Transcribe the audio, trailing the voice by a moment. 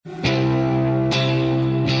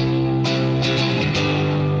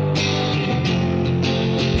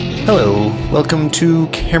Hello, welcome to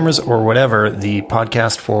Cameras or Whatever, the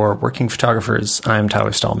podcast for working photographers. I'm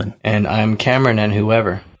Tyler Stallman. And I'm Cameron and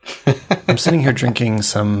whoever. I'm sitting here drinking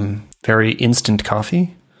some very instant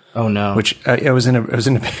coffee. Oh no! Which I was in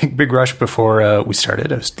a big rush before we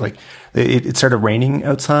started. I was like, it started raining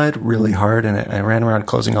outside really hard, and I ran around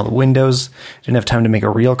closing all the windows. Didn't have time to make a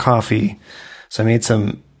real coffee, so I made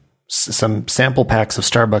some sample packs of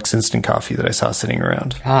Starbucks instant coffee that I saw sitting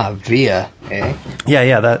around. Via, eh?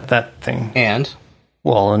 Yeah, that thing. And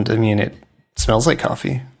I mean, it smells like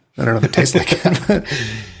coffee. I don't know if it tastes like it,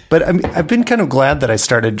 but I mean, I've been kind of glad that I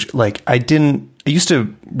started.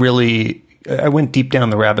 I went deep down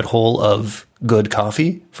the rabbit hole of good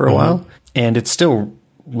coffee for a while, and it's still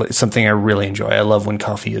something I really enjoy. I love when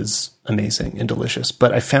coffee is amazing and delicious,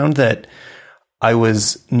 but I found that I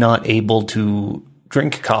was not able to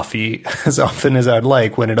drink coffee as often as I'd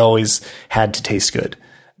like when it always had to taste good.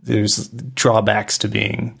 There's drawbacks to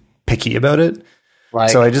being picky about it.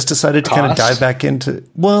 So I just decided to kind of dive back into,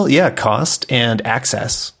 cost and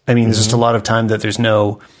access. I mean, there's just a lot of time that there's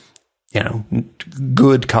no,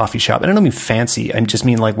 good coffee shop. And I don't mean fancy. I just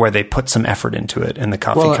mean like where they put some effort into it and the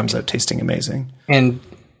coffee comes out tasting amazing. And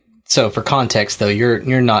so for context though,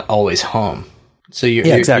 you're not always home. So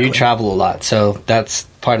you travel a lot. So that's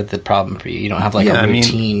part of the problem for you. You don't have a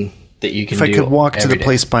routine that you can do. If I could walk to the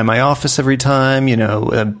place by my office every time,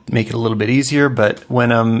 make it a little bit easier. But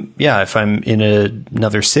when if I'm in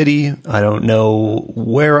another city, I don't know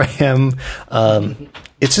where I am.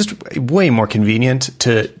 It's just way more convenient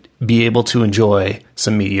to be able to enjoy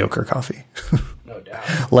some mediocre coffee. No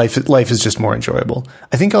doubt. Life is just more enjoyable.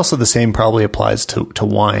 I think also the same probably applies to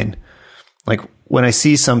wine. Like when I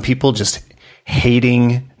see some people just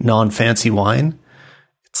hating non-fancy wine,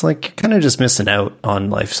 it's like you're kind of just missing out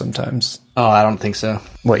on life sometimes. Oh, I don't think so.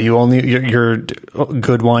 What, you're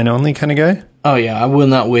good wine only kind of guy? Oh yeah, I will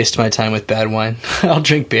not waste my time with bad wine. I'll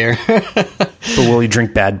drink beer. But will you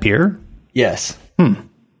drink bad beer? Yes.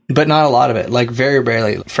 But not a lot of it. Like very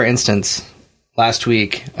rarely. For instance, last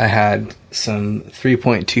week I had some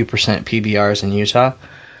 3.2% PBRs in Utah.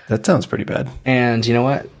 That sounds pretty bad. And you know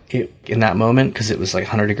what? In that moment, because it was like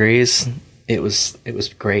 100 degrees, it was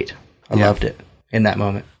great. I loved it in that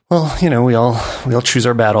moment. Well, we all choose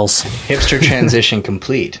our battles. Hipster transition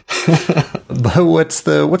complete. But what's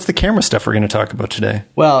the camera stuff we're going to talk about today?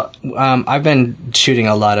 Well, I've been shooting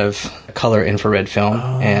a lot of color infrared film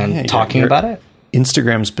and talking about it.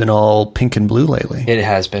 Instagram's been all pink and blue lately. It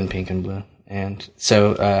has been pink and blue. And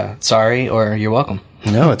so, sorry, or you're welcome.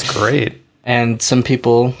 No, it's great. And some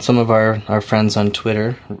of our friends on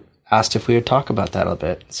Twitter asked if we would talk about that a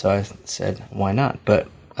bit. So I said, why not? But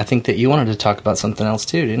I think that you wanted to talk about something else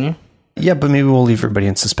too, didn't you? Yeah, but maybe we'll leave everybody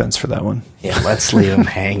in suspense for that one. Yeah, let's leave them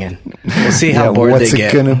hanging. We'll see how bored they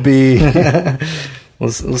get. What's it going to be?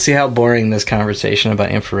 We'll see how boring this conversation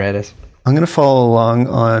about infrared is. I'm going to follow along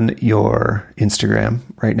on your Instagram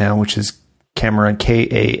right now, which is Cameron,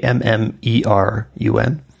 Kammerun.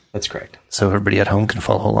 That's correct. So everybody at home can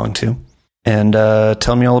follow along too. And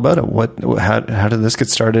tell me all about it. How did this get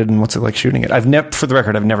started, and what's it like shooting it? For the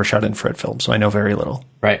record, I've never shot infrared film, so I know very little.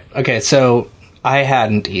 Right. Okay. So I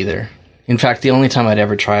hadn't either. In fact, the only time I'd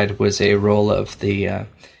ever tried was a roll of the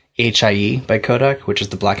HIE by Kodak, which is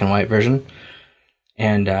the black and white version,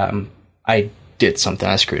 and I did something.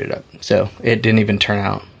 I screwed it up, so it didn't even turn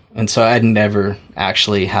out. And so I'd never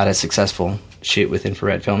actually had a successful shoot with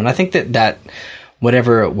infrared film. And I think that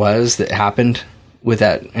whatever it was that happened with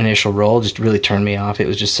that initial roll just really turned me off. It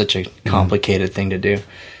was just such a complicated thing to do.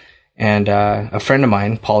 And a friend of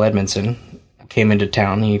mine, Paul Edmondson, came into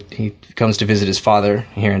town. He comes to visit his father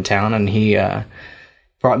here in town, and he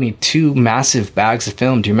brought me 2 massive bags of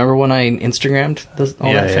film. Do you remember when I Instagrammed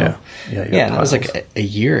all that film? Yeah, and that was like a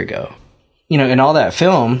year ago. And all that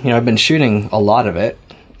film, I've been shooting a lot of it.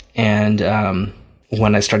 And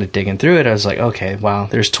when I started digging through it, I was like, okay, wow,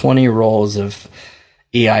 there's 20 rolls of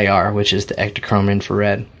EIR, which is the Ektachrome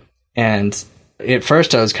infrared. And at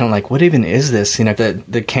first I was kind of like, what even is this?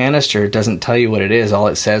 The canister doesn't tell you what it is. All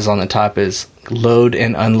it says on the top is load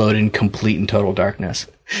and unload in complete and total darkness.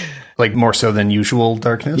 Like more so than usual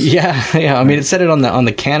darkness? Yeah. I mean, it said it on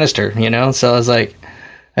the canister, So I was like,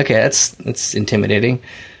 okay, that's intimidating.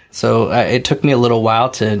 So it took me a little while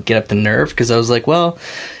to get up the nerve, because I was like, well,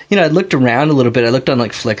 I looked around a little bit. I looked on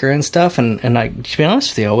like Flickr and stuff, and I, to be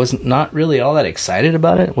honest with you, I was not really all that excited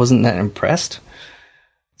about it. Wasn't that impressed.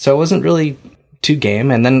 So I wasn't really too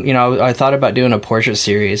game. And then, I thought about doing a portrait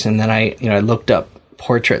series, and then I looked up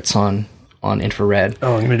portraits on infrared.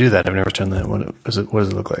 Oh, I'm going to do that. I've never done that. What does it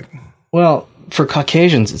look like? Well, for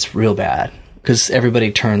Caucasians, it's real bad, because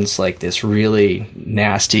everybody turns like this really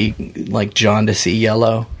nasty, like jaundicey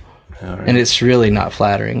yellow. And it's really not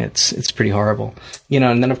flattering. It's pretty horrible.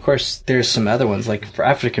 And then of course there's some other ones, like for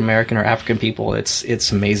African American or African people,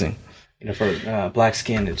 it's amazing. For black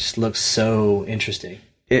skin, it just looks so interesting.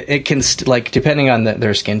 It can depending on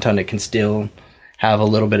their skin tone, it can still have a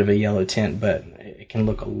little bit of a yellow tint, but it can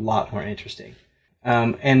look a lot more interesting.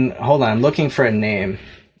 And hold on, I'm looking for a name.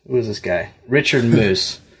 Who is this guy? Richard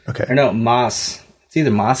Moose. Okay. Or no, Moss. It's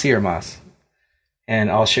either Mossy or Moss. And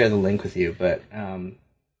I'll share the link with you, but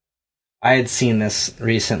I had seen this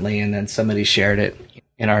recently, and then somebody shared it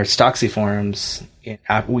in our Stocksy forums,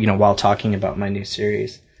 while talking about my new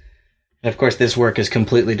series. And of course, this work is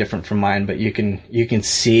completely different from mine, but you can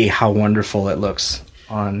see how wonderful it looks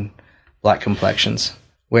on black complexions.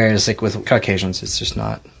 Whereas, like with Caucasians, it's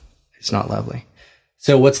not lovely.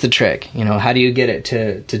 So, what's the trick? How do you get it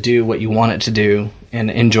to do what you want it to do and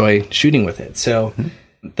enjoy shooting with it? So,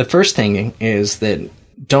 the first thing is that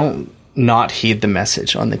don't not heed the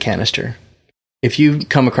message on the canister. If you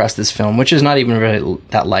come across this film, which is not even really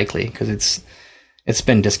that likely because it's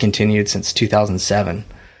been discontinued since 2007,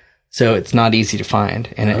 so it's not easy to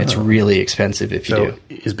find, and it's really expensive if you do.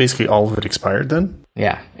 Is basically all of it expired then?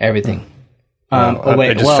 Yeah, everything.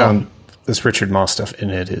 I just found this Richard Moss stuff,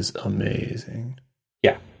 and it is amazing.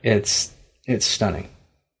 Yeah, it's stunning.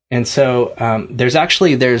 And so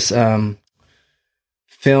there's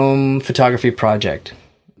Film Photography Project.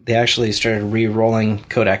 They actually started re-rolling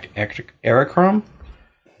Kodak Aerochrome.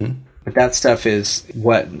 But that stuff is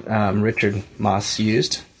what Richard Moss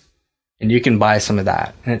used. And you can buy some of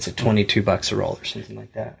that. And it's at $22 a roll or something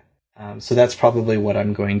like that. So that's probably what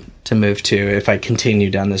I'm going to move to if I continue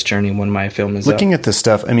down this journey when my film is Looking up. at this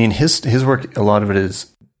stuff, I mean, his work, a lot of it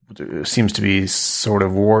seems to be sort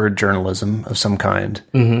of war journalism of some kind.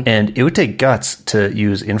 And it would take guts to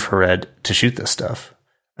use infrared to shoot this stuff.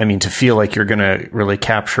 I mean, to feel like you're going to really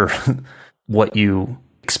capture what you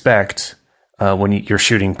expect when you're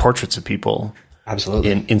shooting portraits of people.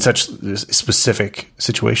 Absolutely. In such specific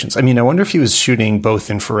situations. I mean, I wonder if he was shooting both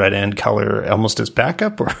infrared and color almost as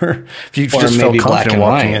backup, or if you just felt confident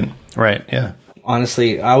walking in. Right, yeah.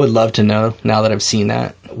 Honestly, I would love to know, now that I've seen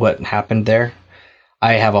that, what happened there.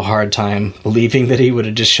 I have a hard time believing that he would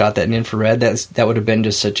have just shot that in infrared. That would have been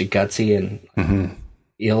just such a gutsy and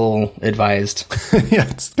ill-advised. Yeah,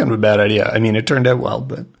 it's kind of a bad idea. I mean, it turned out well,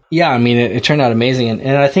 but... Yeah, I mean, it turned out amazing.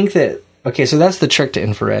 And I think that... Okay, so that's the trick to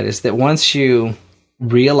infrared, is that once you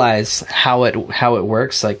realize how it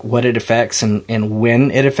works, like what it affects and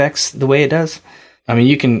when it affects the way it does, I mean,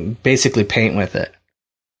 you can basically paint with it.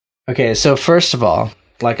 Okay, so first of all,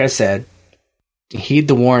 like I said, heed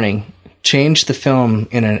the warning. Change the film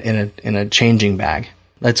in a changing bag.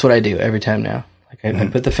 That's what I do every time now. Like I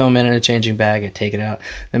put the film in a changing bag, I take it out.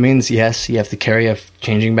 That means, yes, you have to carry a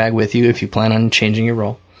changing bag with you if you plan on changing your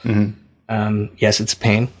roll. Yes, it's a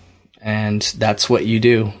pain. And that's what you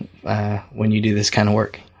do when you do this kind of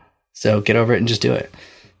work. So get over it and just do it.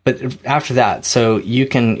 But after that, so you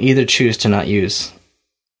can either choose to not use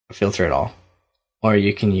a filter at all, or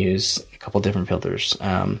you can use a couple different filters.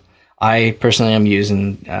 I personally am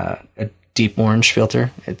using a deep orange filter.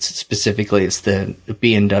 It's the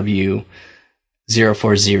B&W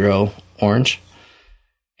 040 orange.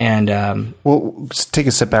 And well, just take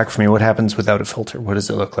a step back from me. What happens without a filter? What does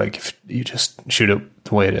it look like if you just shoot it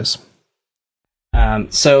the way it is?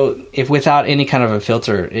 So if without any kind of a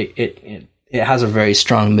filter, it has a very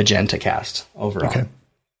strong magenta cast overall. Okay.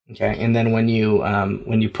 And then when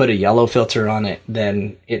you put a yellow filter on it,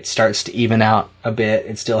 then it starts to even out a bit.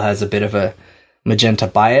 It still has a bit of a magenta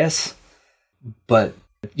bias, but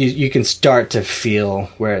you can start to feel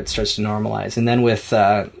where it starts to normalize. And then with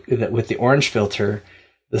the orange filter,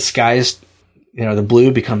 the skies, the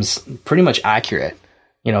blue becomes pretty much accurate,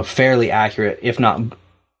 fairly accurate, if not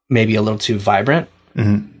maybe a little too vibrant.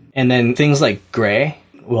 And then things like gray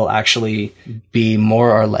will actually be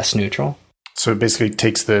more or less neutral. So it basically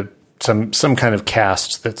takes some kind of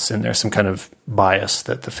cast that's in there, some kind of bias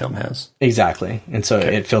that the film has. Exactly. And so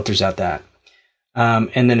it filters out that.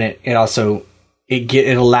 And then it also,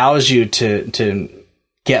 it allows you to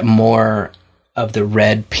get more of the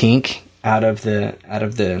red pink out of the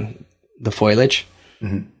foliage,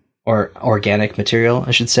 or organic material,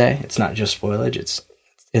 I should say. It's not just foliage.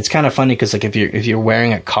 It's kind of funny because, like, if you're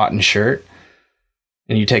wearing a cotton shirt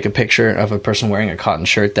and you take a picture of a person wearing a cotton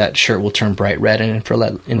shirt, that shirt will turn bright red in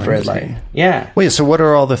infrared light. Yeah. Wait, so what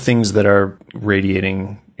are all the things that are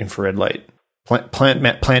radiating infrared light?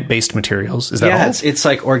 Plant-based materials. Is that all? Yeah, it's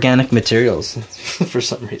like organic materials for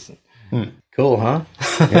some reason. Cool, huh?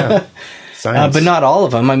 Yeah. Science. But not all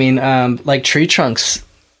of them. I mean, like tree trunks,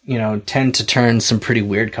 tend to turn some pretty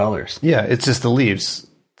weird colors. Yeah, it's just the leaves.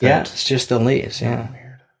 Yeah, it's just the leaves. Yeah.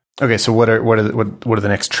 Okay, so what are the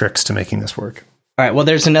next tricks to making this work? All right. Well,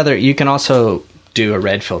 there's another. You can also do a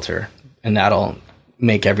red filter, and that'll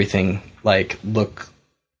make everything like look,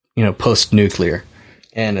 post-nuclear,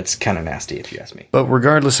 and it's kind of nasty if you ask me. But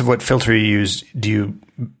regardless of what filter you use, do you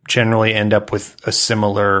generally end up with a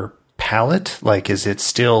similar palette? Like, is it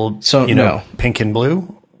still no. pink and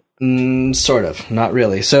blue? Sort of, not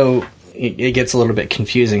really. So it gets a little bit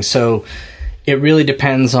confusing. So it really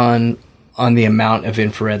depends on the amount of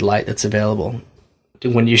infrared light that's available.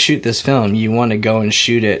 When you shoot this film, you want to go and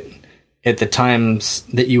shoot it at the times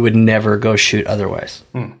that you would never go shoot otherwise.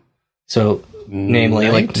 So, namely,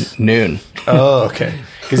 like noon. Oh, okay.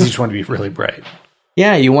 Because you just want to be really bright.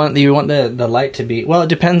 Yeah, you want the light to be. Well, it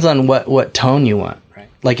depends on what tone you want. Right.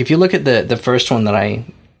 Like if you look at the first one that I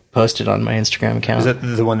posted on my Instagram account. Is that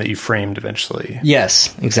the one that you framed eventually?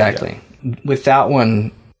 Yes, exactly. Yeah. With that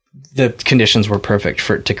one, the conditions were perfect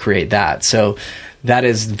to create that. So that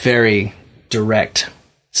is very direct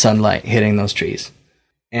sunlight hitting those trees.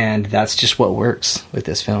 And that's just what works with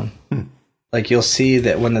this film. Like you'll see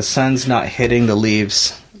that when the sun's not hitting the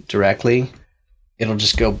leaves directly, it'll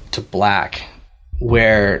just go to black.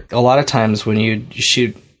 Where a lot of times when you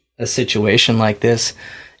shoot a situation like this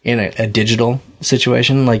in a digital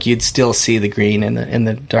situation, like you'd still see the green in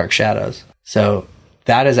the dark shadows. So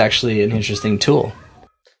that is actually an interesting tool.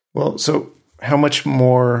 Well, so how much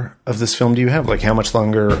more of this film do you have? Like how much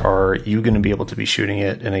longer are you going to be able to be shooting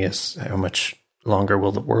it? And I guess how much longer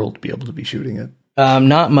will the world be able to be shooting it?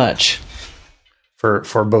 Not much.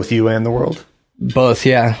 For both you and the world? Both,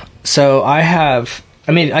 yeah. So I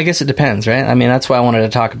guess it depends, right? I mean, that's why I wanted to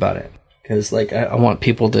talk about it. Because I want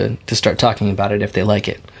people to start talking about it if they like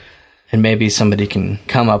it. And maybe somebody can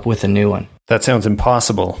come up with a new one. That sounds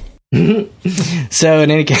impossible. So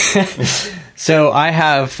in any case, so I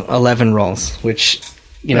have 11 rolls, which,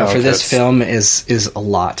 for this film is a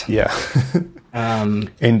lot. Yeah.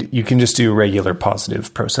 And you can just do regular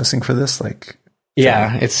positive processing for this, like...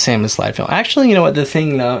 Yeah, it's the same as slide film. Actually, you know what the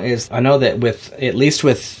thing though is, I know that at least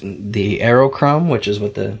with the Aerochrome, which is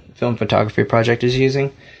what the Film Photography Project is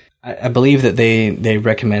using, I believe that they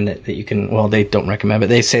recommend that you can. Well, they don't recommend, but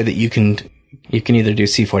they say that you can either do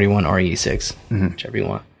C41 or E6, whichever you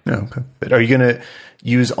want. Oh, okay. But are you going to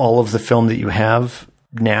use all of the film that you have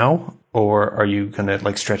now, or are you going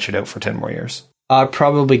to stretch it out for 10 more years? I'll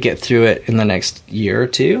probably get through it in the next year or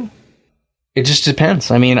two. It just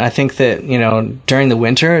depends. I mean, I think that, during the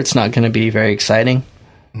winter, it's not going to be very exciting.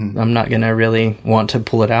 I'm not going to really want to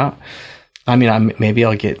pull it out. I mean, maybe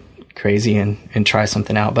I'll get crazy and try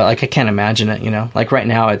something out, but I can't imagine it, right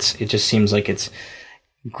now it just seems like it's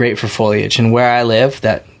great for foliage, and where I live,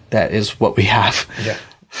 that is what we have. Yeah.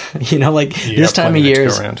 This time of year,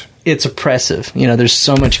 it's oppressive. There's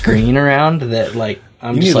so much green around that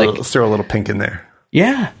I'm you just need throw a little pink in there.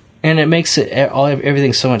 Yeah. And it makes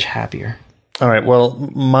everything so much happier. All right. Well,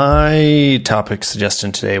 my topic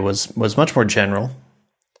suggestion today was much more general,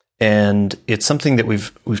 and it's something that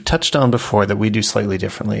we've touched on before that we do slightly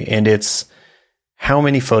differently, and it's how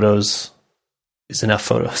many photos is enough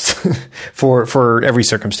photos for every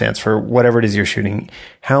circumstance, for whatever it is you're shooting.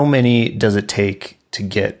 How many does it take to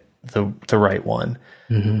get the right one?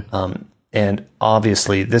 And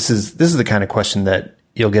obviously, this is the kind of question that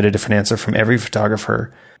you'll get a different answer from every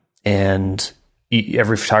photographer, and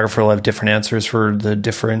every photographer will have different answers for the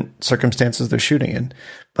different circumstances they're shooting in.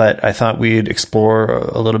 But I thought we'd explore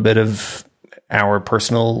a little bit of our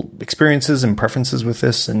personal experiences and preferences with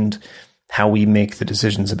this, and how we make the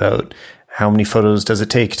decisions about how many photos does it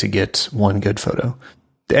take to get one good photo.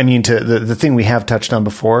 I mean, the thing we have touched on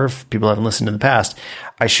before, if people haven't listened in the past,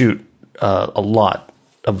 I shoot a lot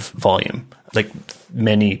of volume, like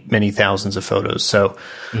many, many thousands of photos. So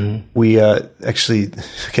we actually,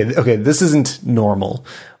 okay, this isn't normal,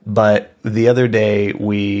 but the other day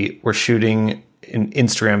we were shooting an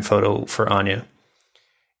Instagram photo for Anya,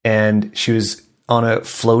 and she was on a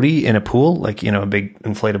floaty in a pool, a big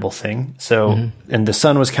inflatable thing. So, and the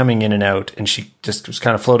sun was coming in and out, and she just was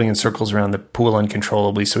kind of floating in circles around the pool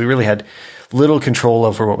uncontrollably. So we really had little control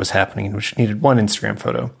over what was happening, and we needed one Instagram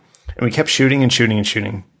photo. And we kept shooting and shooting and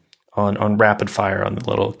shooting on rapid fire on the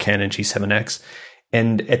little Canon G7X.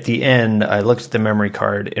 And at the end, I looked at the memory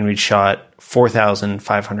card, and we'd shot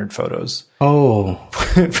 4,500 photos. Oh,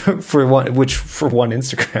 for one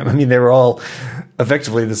Instagram. I mean, they were all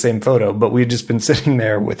effectively the same photo, but we'd just been sitting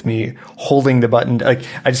there with me holding the button. I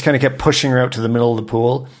just kind of kept pushing her out to the middle of the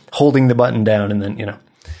pool, holding the button down, and then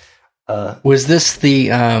was this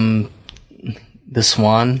the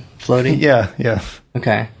swan floating? Yeah.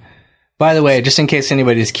 Okay. By the way, just in case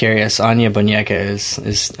anybody's curious, Anya Bonieka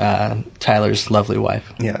is Tyler's lovely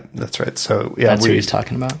wife. Yeah, that's right. So yeah, that's who he's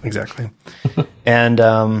talking about. Exactly. And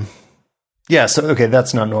yeah, so okay,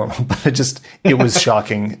 that's not normal, but it was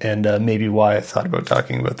shocking, and maybe why I thought about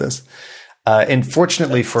talking about this. And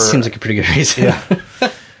fortunately seems like a pretty good reason. Yeah.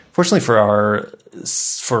 Fortunately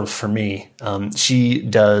for me, she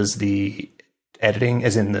does the editing,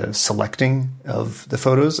 as in the selecting of the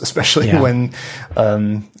photos, especially when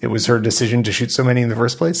it was her decision to shoot so many in the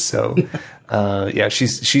first place. So yeah, she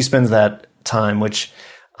spends that time, which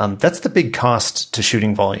that's the big cost to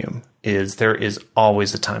shooting volume. Is there is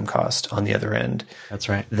always a time cost on the other end. That's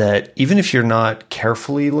right. That even if you're not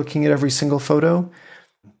carefully looking at every single photo,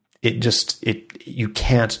 you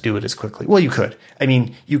can't do it as quickly. Well, you could. I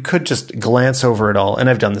mean, you could just glance over it all. And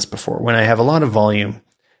I've done this before when I have a lot of volume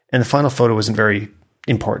and the final photo isn't very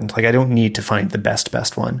important. Like, I don't need to find the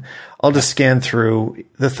best one. I'll just scan through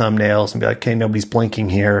the thumbnails and be like, okay, nobody's blinking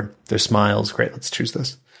here. There's smiles. Great. Let's choose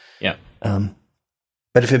this. Yeah.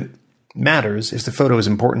 But if it matters, if the photo is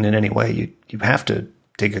important in any way, you have to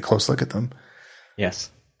take a close look at them.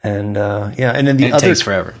 Yes. And yeah, and then the other takes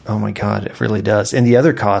forever. Oh my God, it really does. And the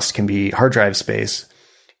other cost can be hard drive space,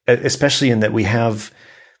 especially in that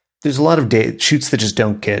there's a lot of shoots that just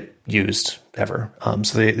don't get used ever.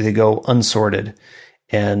 So they go unsorted.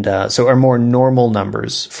 And so our more normal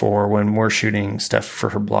numbers for when we're shooting stuff for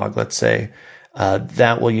her blog, let's say,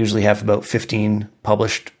 that will usually have about 15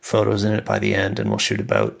 published photos in it by the end, and we'll shoot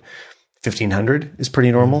about 1,500 is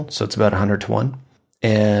pretty normal. So it's about 100 to 1.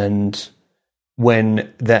 And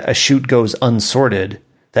when a shoot goes unsorted,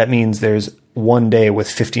 that means there's one day with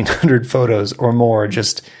 1,500 photos or more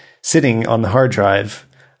just sitting on the hard drive,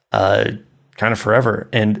 kind of forever.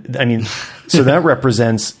 And I mean, so that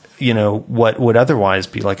represents, what would otherwise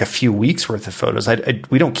be like a few weeks worth of photos.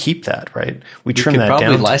 We don't keep that, right? We trim that down. You could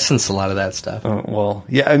probably license a lot of that stuff. Well,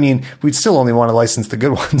 yeah, I mean, we'd still only want to license the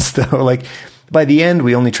good ones though. Like by the end,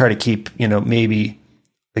 we only try to keep, maybe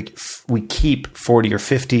like we keep 40 or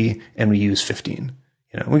 50 and we use 15.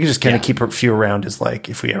 We can just kind of keep a few around as like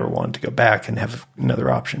if we ever wanted to go back and have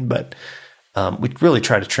another option. But we really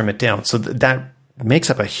try to trim it down. So that makes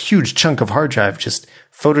up a huge chunk of hard drive, just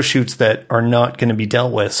photo shoots that are not going to be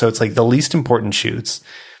dealt with. So it's like the least important shoots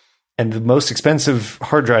and the most expensive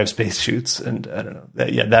hard drive space shoots. And I don't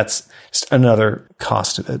know. That's just another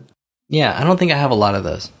cost of it. Yeah, I don't think I have a lot of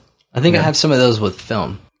those. I think I have some of those with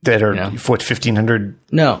film. That are, 1,500?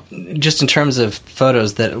 No, just in terms of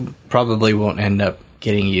photos that probably won't end up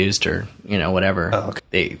getting used or, whatever. Oh,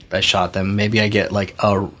 okay. I shot them. Maybe I get like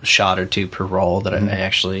a shot or two per roll that I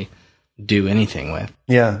actually do anything with.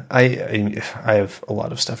 Yeah, I have a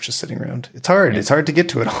lot of stuff just sitting around. It's hard. It's hard to get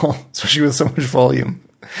to it all, especially with so much volume.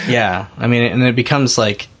 Yeah, I mean, and it becomes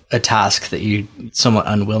like a task that you're somewhat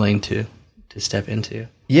unwilling to step into.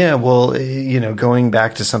 Yeah, well, going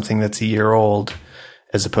back to something that's a year old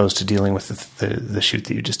as opposed to dealing with the shoot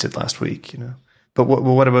that you just did last week, But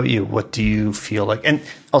what about you? What do you feel like? And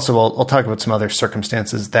also, I'll talk about some other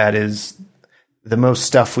circumstances. That is, the most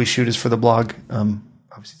stuff we shoot is for the blog.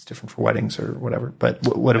 Obviously, it's different for weddings or whatever. But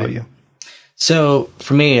what about you? So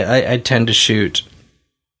for me, I tend to shoot.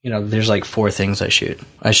 There's like 4 things I shoot.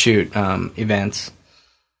 I shoot events.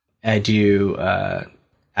 I do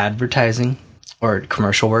advertising or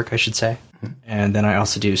commercial work, I should say, and then I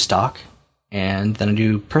also do stock, and then I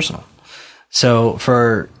do personal. So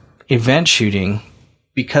for event shooting,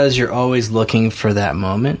 because you're always looking for that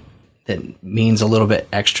moment that means a little bit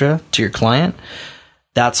extra to your client,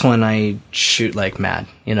 that's when I shoot like mad.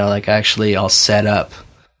 I'll set up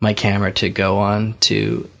my camera to go on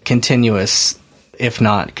to continuous, if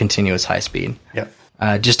not continuous high speed.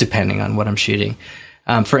 Yeah. Just depending on what I'm shooting.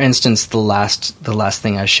 For instance, the last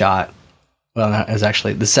thing I shot, it was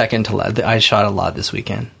actually the second to last. I shot a lot this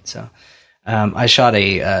weekend. So I shot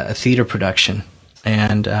a theater production.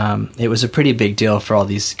 And it was a pretty big deal for all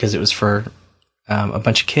these because it was for a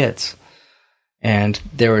bunch of kids, and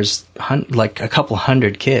there was like a couple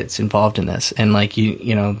hundred kids involved in this. And like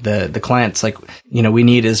the client's like, we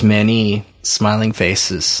need as many smiling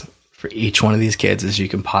faces for each one of these kids as you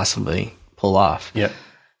can possibly pull off. Yeah.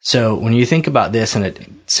 So when you think about this in a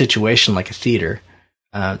situation like a theater,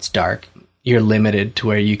 it's dark. You're limited to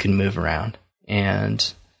where you can move around,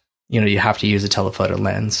 and you have to use a telephoto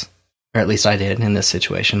lens. Or at least I did in this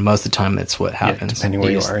situation. Most of the time, that's what happens. Depending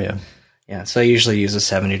where you are, yeah. Yeah, so I usually use a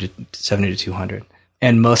 70 to 200.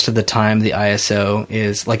 And most of the time, the ISO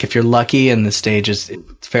is, like, if you're lucky and the stage is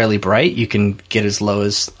fairly bright, you can get as low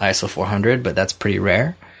as ISO 400, but that's pretty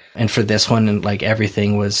rare. And for this one, like,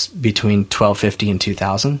 everything was between 1250 and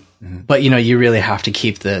 2000. Mm-hmm. But, you really have to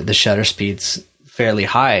keep the shutter speeds fairly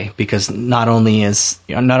high because not only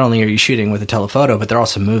are you shooting with a telephoto, but they're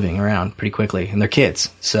also moving around pretty quickly, and they're kids,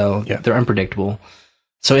 so they're unpredictable.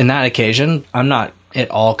 So in that occasion, I'm not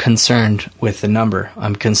at all concerned with the number.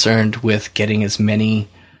 I'm concerned with getting as many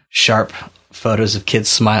sharp photos of kids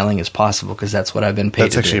smiling as possible, because that's what I've been paid to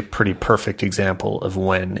do. That's actually a pretty perfect example of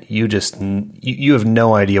when you you have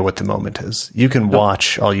no idea what the moment is. You can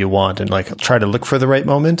watch all you want and like try to look for the right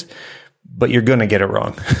moment, but you're going to get it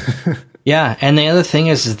wrong. Yeah. And the other thing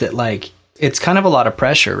is that like, it's kind of a lot of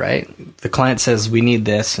pressure, right? The client says, we need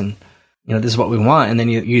this, and this is what we want. And then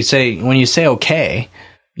you say, when you say, okay,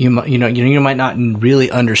 you might not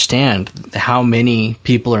really understand how many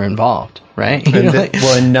people are involved, right?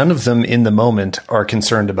 And none of them in the moment are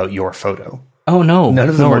concerned about your photo. Oh, no. None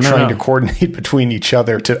of them are trying to coordinate between each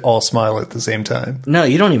other to all smile at the same time. No,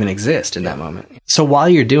 you don't even exist in that moment. So while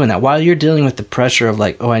you're doing that, while you're dealing with the pressure of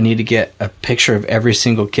like, oh, I need to get a picture of every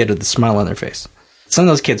single kid with a smile on their face, some of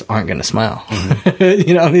those kids aren't going to smile.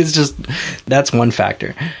 Mm-hmm. It's just, that's one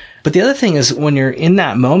factor. But the other thing is when you're in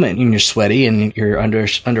that moment and you're sweaty and you're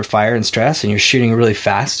under fire and stress and you're shooting really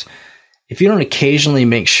fast, if you don't occasionally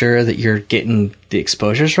make sure that you're getting the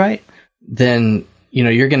exposures right, then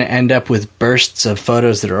you're going to end up with bursts of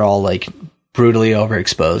photos that are all like brutally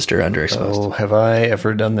overexposed or underexposed. Oh, have I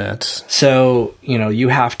ever done that? So, you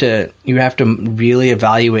have to really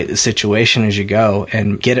evaluate the situation as you go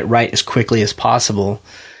and get it right as quickly as possible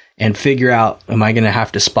and figure out, am I going to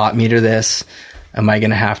have to spot meter this? Am I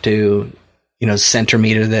going to have to, center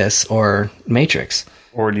meter this or matrix?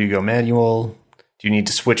 Or do you go manual? Do you need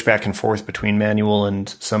to switch back and forth between manual and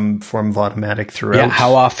some form of automatic throughout? Yeah,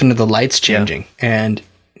 how often are the lights changing? Yeah. And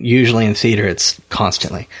usually in theater, it's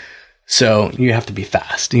constantly. So you have to be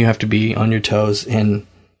fast. You have to be on your toes and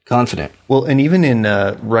confident. Well, and even in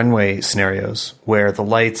runway scenarios where the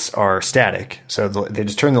lights are static, so they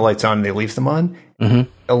just turn the lights on and they leave them on,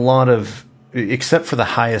 a lot of, except for the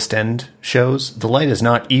highest end shows, the light is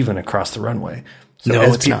not even across the runway. So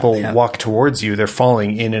as people walk towards you, they're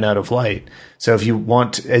falling in and out of light. So if you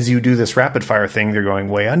want, as you do this rapid fire thing, they're going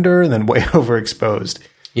way under and then way overexposed.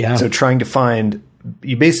 Yeah. So trying to find,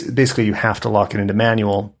 basically you have to lock it into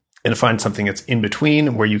manual and find something that's in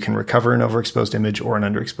between where you can recover an overexposed image or an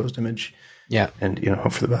underexposed image. Yeah. And,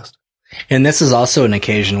 hope for the best. And this is also an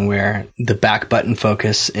occasion where the back button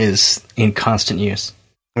focus is in constant use.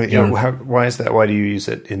 Why is that? Why do you use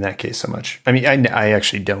it in that case so much? I mean, I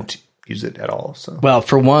actually don't use it at all. So, well,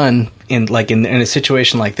 for one, in a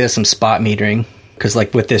situation like this, I'm spot metering because,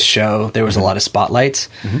 like with this show, there was a lot of spotlights,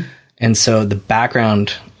 and so the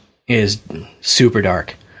background is super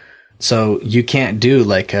dark. So you can't do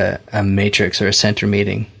like a matrix or a center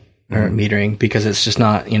metering because it's just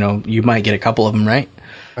not. You might get a couple of them right.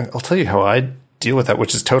 I'll tell you how I deal with that,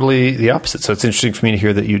 which is totally the opposite. So it's interesting for me to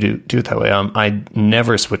hear that you do it that way. I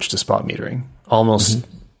never switch to spot metering. Almost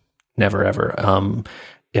never ever.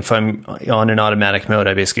 If I'm on an automatic mode,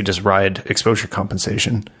 I basically just ride exposure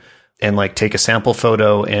compensation and like take a sample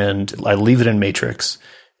photo and I leave it in matrix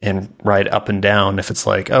and ride up and down. If it's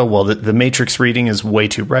like, oh, well, the matrix reading is way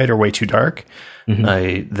too bright or way too dark,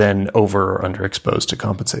 I then over or underexpose to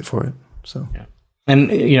compensate for it. So, yeah. And,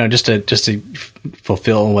 just to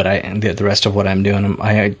fulfill what the rest of what I'm doing,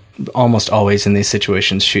 I almost always in these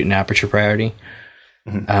situations shoot an aperture priority.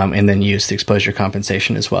 And then use the exposure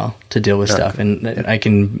compensation as well to deal with stuff. And I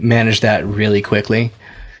can manage that really quickly.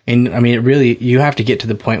 And I mean, you have to get to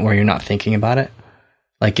the point where you're not thinking about it.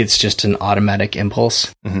 Like it's just an automatic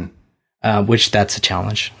impulse, which that's a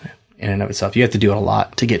challenge in and of itself. You have to do it a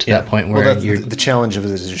lot to get to that point where the challenge of it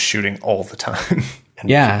is just shooting all the time.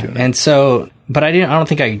 And so, but I don't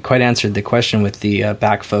think I quite answered the question with the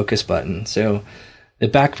back focus button. So the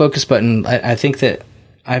back focus button, I think that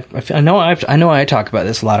I know I talk about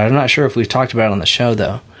this a lot. I'm not sure if we've talked about it on the show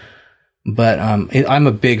though, but I'm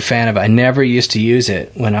a big fan of it. I never used to use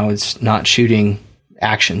it when I was not shooting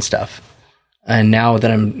action stuff, and now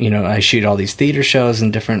that I shoot all these theater shows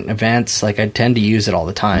and different events, like I tend to use it all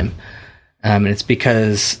the time, and it's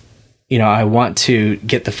because I want to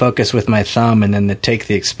get the focus with my thumb and then take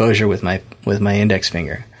the exposure with my index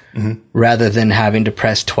finger, rather than having to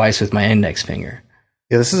press twice with my index finger.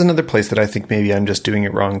 Yeah, this is another place that I think maybe I'm just doing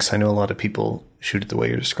it wrong because I know a lot of people shoot it the way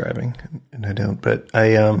you're describing, and I don't. But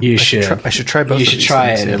I should try both. You should try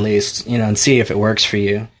it at least, and see if it works for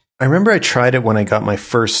you. I remember I tried it when I got my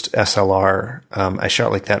first SLR. I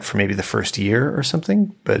shot like that for maybe the first year or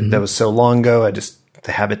something, but that was so long ago.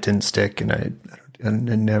 The habit didn't stick, and I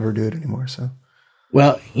never do it anymore. So,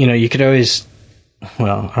 well, you could always.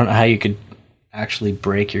 Well, I don't know how you could actually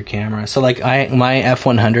break your camera. So like my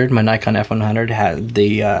F100, my Nikon F100 had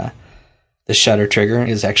the the shutter trigger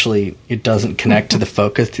is actually, it doesn't connect to the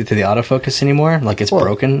focus, to the autofocus anymore. Like it's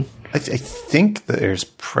broken. I think that there's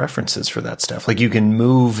preferences for that stuff. Like you can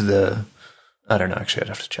move I don't know. Actually, I'd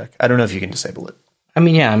have to check. I don't know if you can disable it. I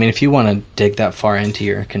mean, yeah. I mean, if you want to dig that far into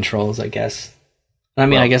your controls, I guess. I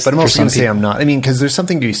mean, I guess. But I'm also going to say I'm not. I mean, because there's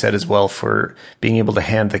something to be said as well for being able to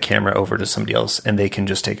hand the camera over to somebody else and they can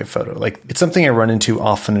just take a photo. Like it's something I run into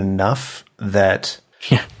often enough that.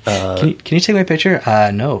 Yeah. Can you take my picture?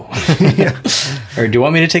 No. Yeah. Or do you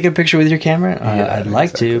want me to take a picture with your camera? Yeah, I'd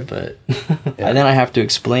like to, but and then I have to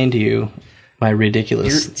explain to you my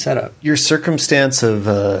ridiculous setup. Your circumstance of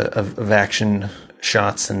action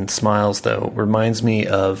shots and smiles, though, reminds me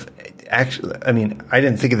of actually. I mean, I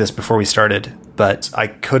didn't think of this before we started, but I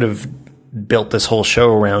could have built this whole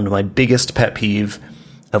show around my biggest pet peeve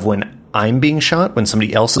of when I'm being shot, when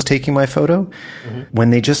somebody else is taking my photo, when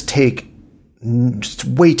they just take just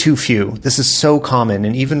way too few. This is so common.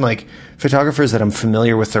 And even like photographers that I'm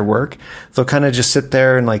familiar with their work, they'll kind of just sit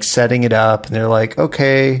there and like setting it up and they're like,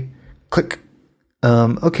 okay, click.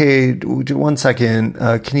 Okay, 1 second.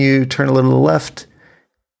 Can you turn a little to the left?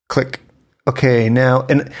 Click. Okay, now.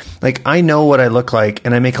 And like, I know what I look like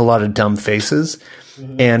and I make a lot of dumb faces.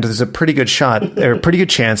 And there's a pretty good shot or a pretty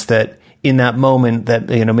good chance that in that moment that,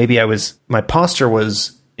 you know, maybe my posture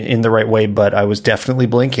was in the right way, but I was definitely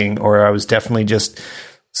blinking or I was definitely just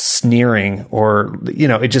sneering or, you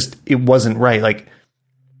know, it wasn't right. Like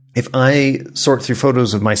if I sort through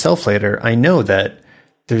photos of myself later, I know that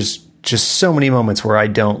there's just so many moments where I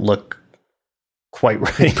don't look quite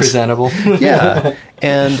right. Presentable. Yeah.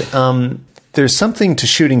 And there's something to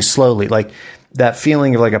shooting slowly, like that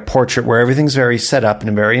feeling of like a portrait where everything's very set up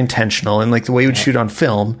and very intentional. And like the way you would shoot on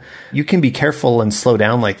film, you can be careful and slow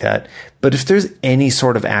down like that. But if there's any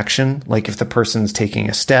sort of action, like if the person's taking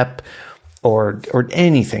a step or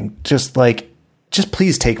anything, just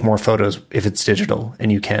please take more photos if it's digital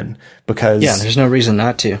and you can, because there's no reason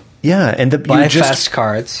not to. Yeah. And buy fast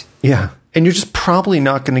cards. Yeah. And you're just probably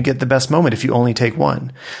not going to get the best moment if you only take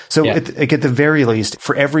one. So at the very least,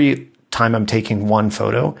 for every time I'm taking one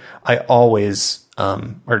photo, I always,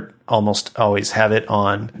 or almost always have it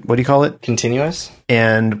on, what do you call it? Continuous.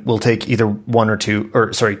 And we'll take either two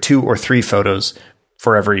or three photos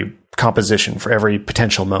for every composition, for every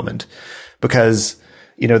potential moment. Because,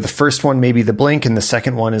 you know, the first one may be the blink and the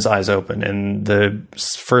second one is eyes open. And the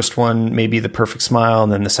first one may be the perfect smile.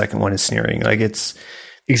 And then the second one is sneering. Like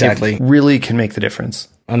exactly. It really can make the difference.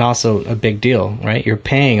 And also a big deal, right? You're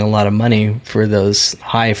paying a lot of money for those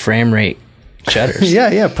high frame rate shutters.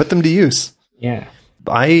 Yeah. Put them to use. Yeah.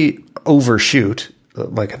 I overshoot,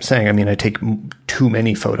 like I'm saying. I mean, I take too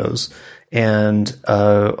many photos. And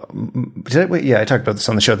I talked about this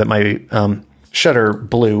on the show that my shutter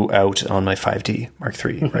blew out on my 5D Mark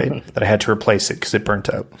III, right? That I had to replace it because it burnt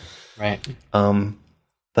out. Right.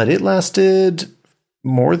 But it lasted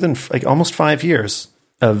more than almost 5 years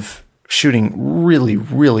of shooting really,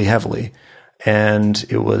 really heavily. And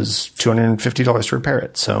it was $250 to repair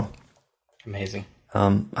it. So amazing.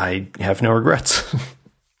 I have no regrets.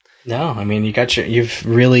 No, I mean, you've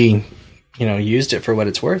really, used it for what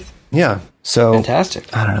it's worth. Yeah. So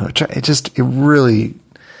fantastic. I don't know. It really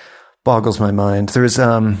boggles my mind. There was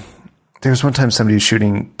one time somebody was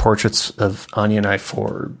shooting portraits of Anya and I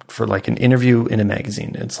for like an interview in a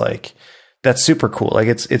magazine. It's like, that's super cool. Like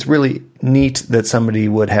it's really neat that somebody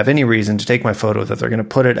would have any reason to take my photo, that they're going to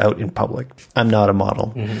put it out in public. I'm not a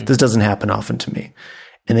model. Mm-hmm. This doesn't happen often to me.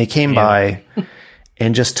 And they came by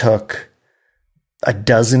and just took a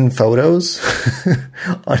dozen photos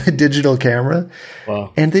on a digital camera.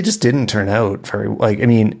 Wow. And they just didn't turn out very,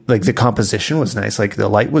 the composition was nice. Like the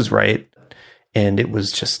light was right and it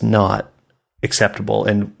was just not acceptable.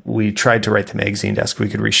 And we tried to write the magazine desk. We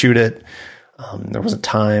could reshoot it. There wasn't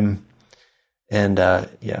time. And,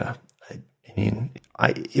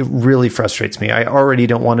 it really frustrates me. I already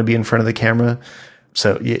don't want to be in front of the camera.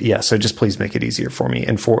 So so just please make it easier for me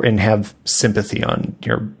and have sympathy on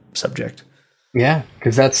your subject. Yeah.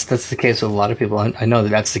 Cause that's the case with a lot of people. I know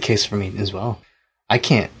that's the case for me as well. I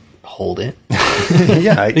can't hold it.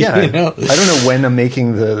 Yeah. I don't know when I'm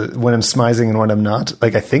when I'm smizing and when I'm not.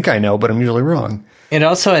 Like, I think I know, but I'm usually wrong. And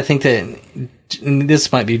also I think that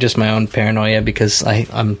this might be just my own paranoia because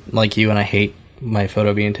I'm like you and I hate my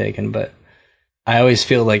photo being taken, but I always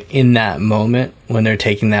feel like in that moment when they're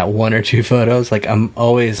taking that one or two photos, like I'm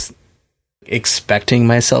always expecting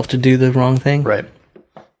myself to do the wrong thing. Right.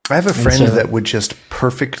 I have a friend that would just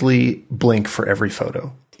perfectly blink for every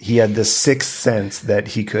photo. He had this sixth sense that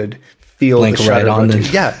he could feel blink the shutter right on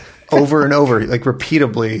the over and over, like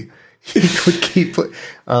repeatably. He would keep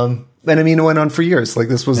and I mean, it went on for years. Like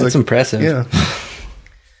this was that's impressive. Yeah.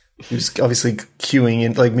 He was obviously cueing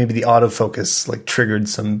in, like maybe the autofocus like triggered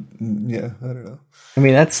some. Yeah, I don't know. I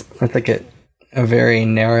mean, that's like a very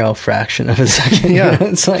narrow fraction of a second. Yeah.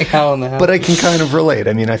 It's like how in the hell? But I can kind of relate.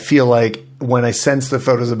 I mean, I feel like when I sense the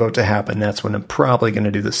photo's about to happen, that's when I'm probably going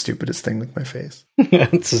to do the stupidest thing with my face.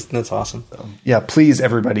 That's awesome. So, yeah, please,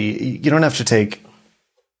 everybody, you don't have to take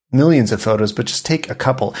millions of photos, but just take a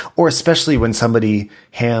couple. Or especially when somebody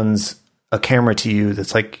hands a camera to you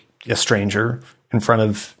that's like a stranger in front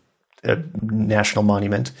of a national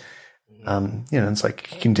monument. It's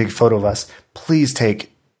like, you can take a photo of us. Please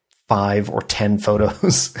take 5 or 10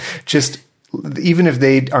 photos. Just, even if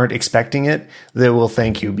they aren't expecting it, they will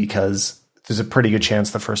thank you, because there's a pretty good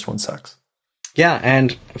chance the first one sucks. Yeah,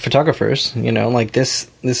 and photographers, like this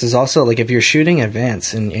is also like, if you're shooting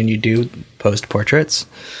advance and you do post portraits,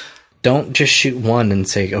 don't just shoot one and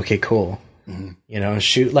say, okay, cool. Mm-hmm.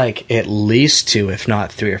 Shoot like at least 2, if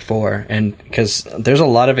not 3 or 4. And because there's a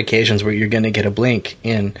lot of occasions where you're going to get a blink.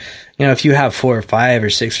 And, if you have 4 or 5 or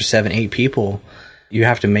 6 or 7, 8 people, you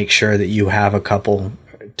have to make sure that you have a couple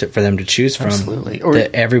for them to choose from. Absolutely. Or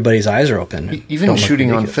that everybody's eyes are open. Even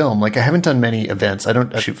shooting on film. Like, I haven't done many events. I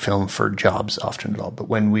don't shoot film for jobs often at all. But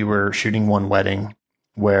when we were shooting one wedding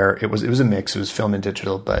where it was a mix, it was film and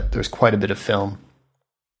digital, but there was quite a bit of film.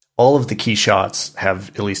 All of the key shots have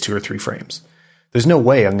at least 2 or 3 frames. There's no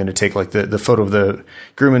way I'm going to take like the photo of the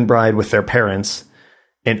groom and bride with their parents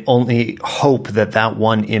and only hope that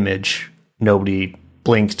one image, nobody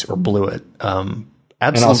blinked or blew it. Absolutely.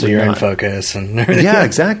 And also you're in focus and everything. Yeah,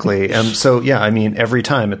 exactly. So yeah, I mean, every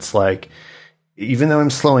time it's like, even though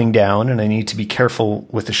I'm slowing down and I need to be careful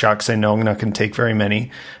with the shot, because I know I'm not going to take very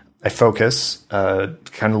many, I focus, kind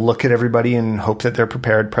of look at everybody and hope that they're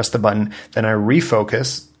prepared, press the button. Then I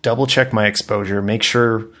refocus, double check my exposure, make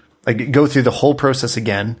sure I go through the whole process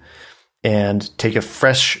again and take a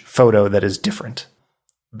fresh photo that is different,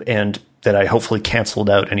 and that I hopefully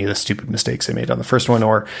canceled out any of the stupid mistakes I made on the first one,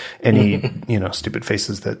 or any, stupid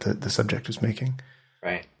faces that the subject was making.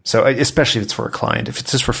 Right. So especially if it's for a client, if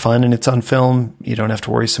it's just for fun and it's on film, you don't have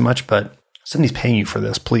to worry so much, but somebody's paying you for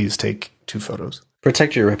this. Please take 2 photos.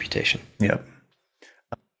 Protect your reputation. Yeah.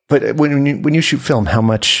 But when you shoot film, how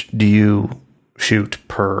much do you shoot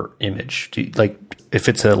per image? Do you, like, if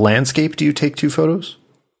it's a landscape, do you take 2 photos?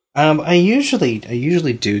 I usually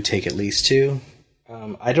do take at least 2.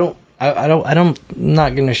 I don't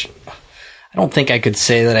think I could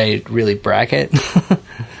say that I really bracket.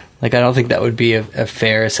 Like, I don't think that would be a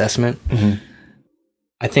fair assessment. Mm-hmm.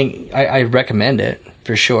 I think I recommend it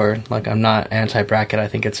for sure. Like, I'm not anti-bracket. I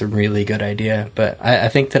think it's a really good idea, but I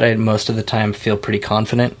think that I most of the time feel pretty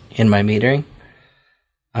confident in my metering,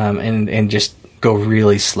 and just go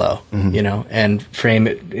really slow, mm-hmm. And frame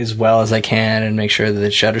it as well as I can, and make sure that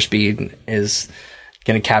the shutter speed is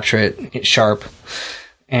going to capture it sharp,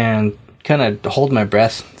 and kind of hold my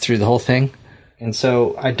breath through the whole thing. And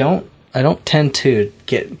so I don't tend to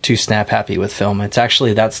get too snap happy with film. It's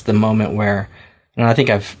actually, that's the moment where, I think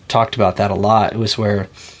I've talked about that a lot. It was where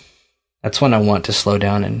that's when I want to slow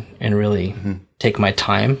down and really mm-hmm. take my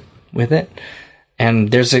time with it.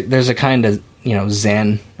 And there's a kind of,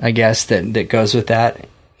 zen, I guess, that goes with that,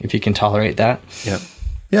 if you can tolerate that. Yeah.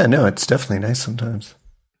 Yeah, no, it's definitely nice sometimes.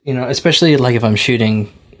 Especially like if I'm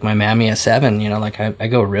shooting my Mamiya 7, like I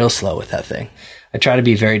go real slow with that thing. I try to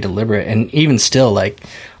be very deliberate, and even still, like,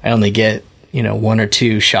 I only get, 1 or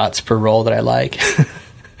 2 shots per roll that I like.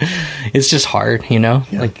 It's just hard, Yeah.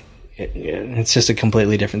 Like, it's just a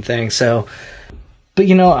completely different thing. So, but,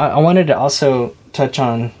 I wanted to also touch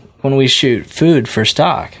on when we shoot food for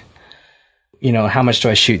stock, how much do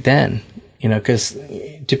I shoot then? Because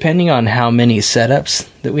depending on how many setups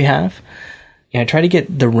that we have, I try to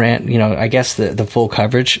get the I guess the full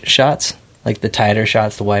coverage shots, like the tighter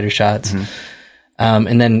shots, the wider shots. Mm-hmm.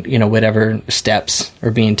 And then, whatever steps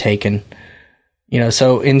are being taken,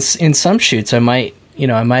 so in some shoots, I might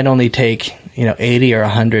only take, 80 or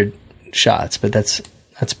 100 shots, but that's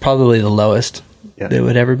probably the lowest that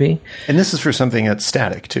would ever be. And this is for something that's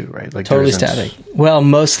static too, right? Like totally static. Well,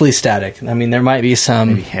 mostly static. I mean, there might be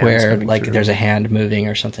some where like there's a hand moving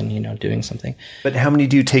or something, doing something. But how many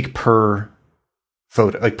do you take per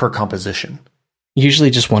photo, like per composition?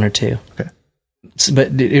 Usually just 1 or 2. Okay.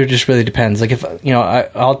 But it just really depends. Like, if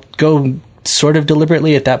I'll go sort of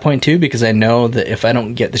deliberately at that point too, because I know that if I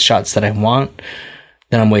don't get the shots that I want,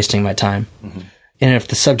 then I'm wasting my time. Mm-hmm. And if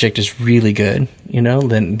the subject is really good,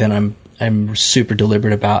 then I'm super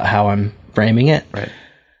deliberate about how I'm framing it, right?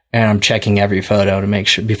 And I'm checking every photo to make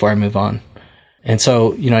sure before I move on. And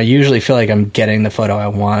so, I usually feel like I'm getting the photo I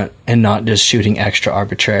want and not just shooting extra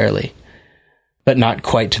arbitrarily, but not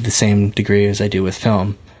quite to the same degree as I do with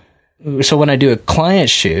film. so when I do a client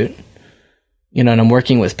shoot, and I'm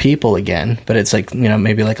working with people again, but it's like,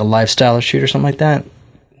 maybe like a lifestyle shoot or something like that,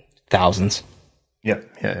 thousands.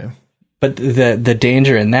 Yeah. But the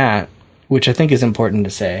danger in that, which I think is important to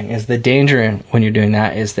say, is the danger when you're doing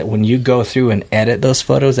that is that when you go through and edit those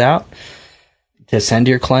photos out to send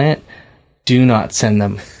to your client, do not send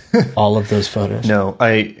them all of those photos. No,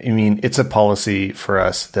 I mean, it's a policy for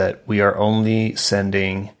us that we are only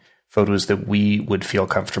sending photos that we would feel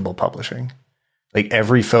comfortable publishing. Like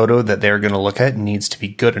every photo that they're going to look at needs to be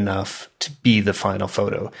good enough to be the final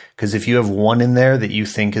photo. Because if you have one in there that you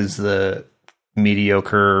think is the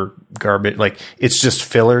mediocre garbage, like it's just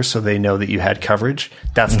filler so they know that you had coverage,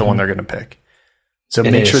 that's the one they're going to pick. So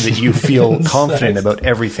make sure that you feel confident about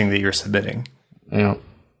everything that you're submitting.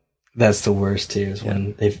 That's the worst too, is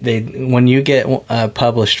when when you get a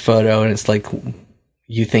published photo and it's like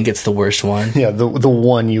you think it's the worst one. Yeah, the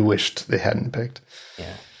one you wished they hadn't picked.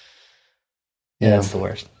 Yeah, that's the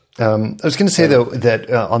worst. I was going to say, though, that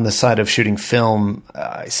on the side of shooting film,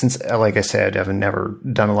 since, like I said, I've never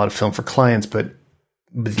done a lot of film for clients, but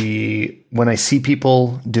when I see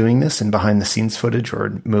people doing this in behind the scenes footage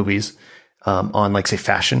or movies on, like, say,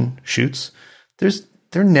 fashion shoots,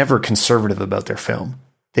 they're never conservative about their film.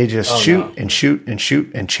 They just shoot and shoot and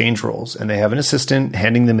shoot and change rolls, and they have an assistant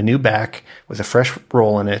handing them a new back with a fresh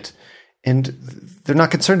roll in it, and they're not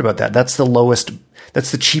concerned about that. That's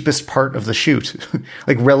the cheapest part of the shoot,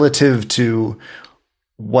 like relative to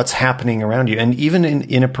what's happening around you. And even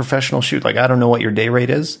in a professional shoot, like I don't know what your day rate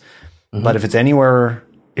is, but if it's anywhere,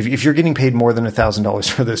 if you're getting paid more than $1,000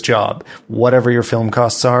 for this job, whatever your film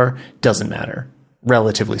costs are, doesn't matter,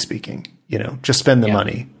 relatively speaking. Just spend the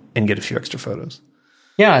money and get a few extra photos.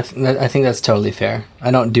 Yeah, I think that's totally fair.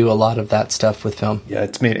 I don't do a lot of that stuff with film. Yeah,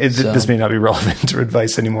 this may not be relevant or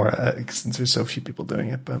advice anymore since there's so few people doing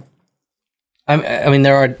it, but. I mean,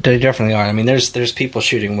 there definitely are. I mean, there's people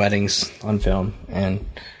shooting weddings on film, and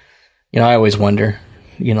I always wonder,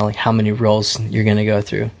 like how many rolls you're going to go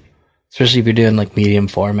through, especially if you're doing like medium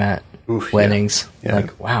format weddings. Yeah.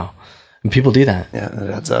 Like, wow, and people do that. Yeah, that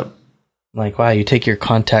adds up. Like, wow, you take your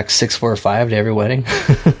Contax 645 to every wedding.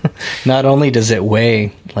 Not only does it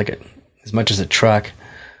weigh like as much as a truck,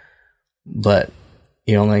 but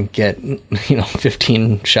you only get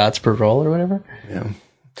 15 shots per roll or whatever. Yeah.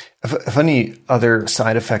 A funny other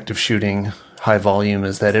side effect of shooting high volume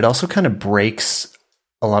is that it also kind of breaks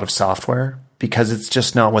a lot of software because it's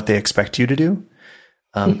just not what they expect you to do.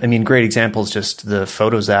 I mean, great example is just the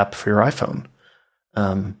Photos app for your iPhone.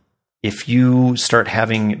 If you start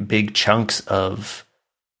having big chunks of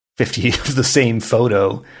 50 of the same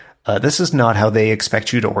photo, this is not how they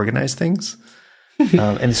expect you to organize things.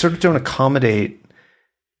 And they sort of don't accommodate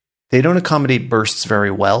bursts very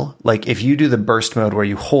well. Like if you do the burst mode where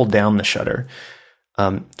you hold down the shutter,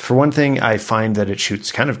 for one thing, I find that it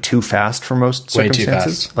shoots kind of too fast for most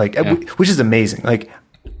circumstances. Way too fast. Which is amazing. Like,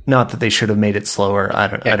 not that they should have made it slower. I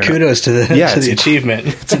don't know. Kudos to the achievement.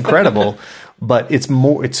 It's incredible, but it's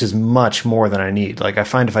just much more than I need. Like I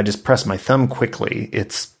find if I just press my thumb quickly,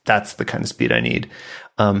 that's the kind of speed I need.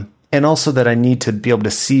 And also that I need to be able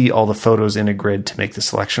to see all the photos in a grid to make the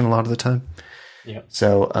selection a lot of the time. Yeah.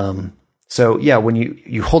 So yeah, when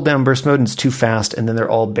you hold down burst mode and it's too fast, and then they're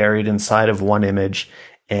all buried inside of one image.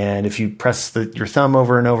 And if you press your thumb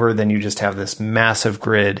over and over, then you just have this massive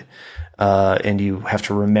grid, and you have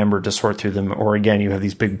to remember to sort through them. Or again, you have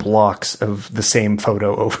these big blocks of the same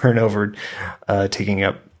photo over and over, taking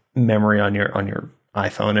up memory on your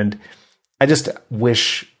iPhone. And I just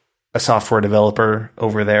wish a software developer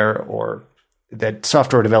over there, or that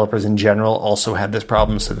software developers in general also had this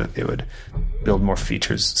problem so that they would build more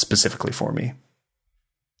features specifically for me.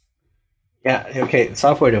 Yeah. Okay.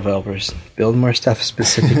 Software developers build more stuff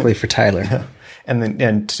specifically for Tyler. Yeah.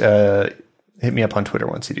 And hit me up on Twitter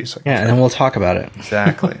once you do so. And then we'll talk about it.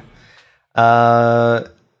 Exactly.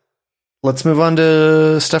 Let's move on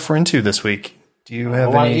to stuff we're into this week. Do you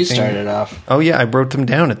have anything? Why don't you start it off? Oh yeah, I wrote them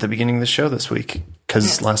down at the beginning of the show this week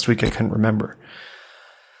because last week I couldn't remember.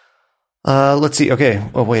 Let's see. Okay.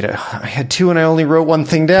 Oh, wait. I had two and I only wrote one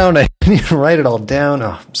thing down. I didn't even write it all down.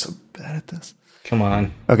 Oh, I'm so bad at this. Come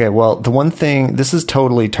on. Okay. Well, the one thing, this is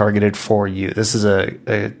totally targeted for you. This is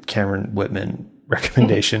a Cameron Whitman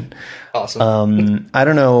recommendation. Awesome. I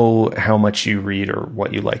don't know how much you read or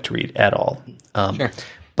what you like to read at all. Sure.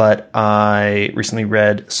 But I recently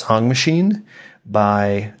read Song Machine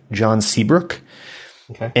by John Seabrook.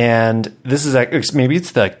 Okay. And this is maybe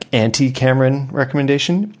it's the anti-Cameron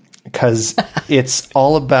recommendation, because it's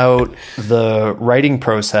all about the writing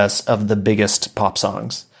process of the biggest pop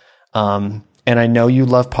songs. And I know you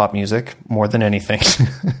love pop music more than anything.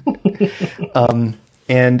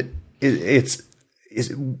 And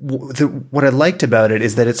what I liked about it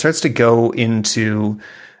is that it starts to go into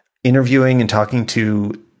interviewing and talking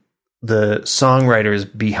to the songwriters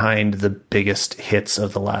behind the biggest hits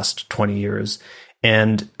of the last 20 years.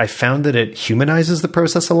 And I found that it humanizes the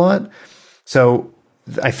process a lot. So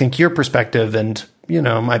I think your perspective and,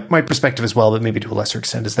 my perspective as well, but maybe to a lesser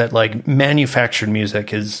extent, is that like manufactured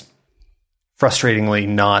music is frustratingly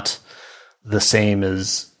not the same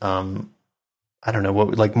as, I don't know,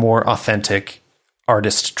 like more authentic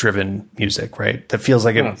artist driven music, right? That feels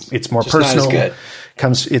like it's more personal.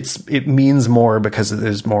 It means more because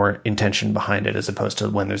there's more intention behind it, as opposed to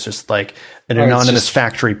when there's just like an anonymous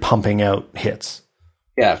factory pumping out hits.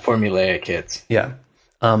 Yeah. Formulaic hits. Yeah.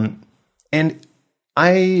 And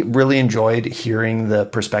I really enjoyed hearing the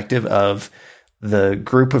perspective of the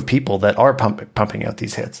group of people that are pumping out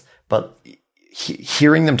these hits, but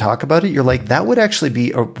hearing them talk about it, you're like, that would actually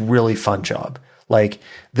be a really fun job. Like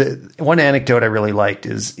the one anecdote I really liked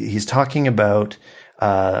is he's talking about,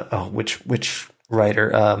 which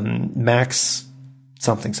writer, Max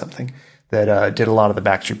something that did a lot of the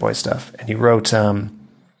Backstreet Boys stuff. And he wrote,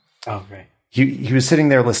 right. He was sitting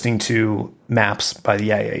there listening to Maps by the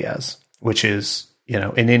Yeah Yeah Yeahs, which is,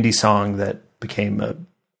 an indie song that became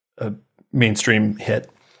a mainstream hit.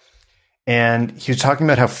 And he was talking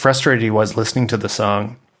about how frustrated he was listening to the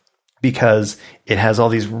song because it has all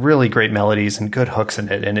these really great melodies and good hooks in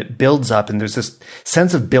it, and it builds up, and there's this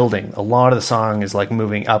sense of building. A lot of the song is like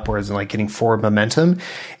moving upwards and like getting forward momentum.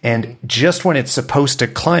 And just when it's supposed to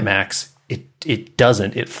climax, it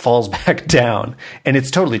doesn't. It falls back down. And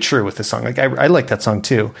it's totally true with the song. Like I like that song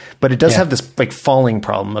too, but it does have this like falling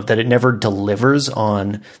problem of that it never delivers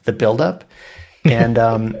on the buildup. And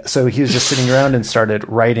so he was just sitting around and started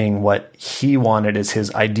writing what he wanted as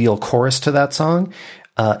his ideal chorus to that song.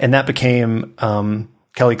 And that became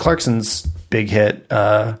Kelly Clarkson's big hit,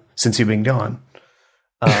 Since You've Been Gone.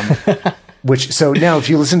 So now if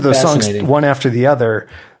you listen to those songs one after the other,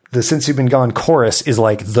 the Since You've Been Gone chorus is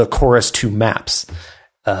like the chorus to Maps.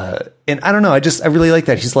 And I don't know, I really like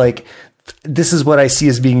that. He's like, this is what I see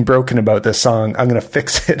as being broken about this song. I'm going to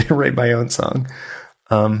fix it and write my own song.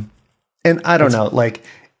 And I don't know, like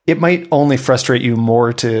it might only frustrate you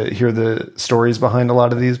more to hear the stories behind a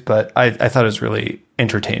lot of these, but I thought it was really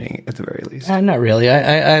entertaining at the very least. Not really.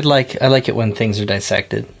 I like it when things are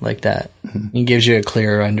dissected like that. Mm-hmm. It gives you a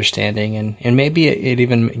clearer understanding, and maybe it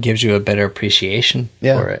even gives you a better appreciation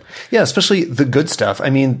for it. Yeah, especially the good stuff. I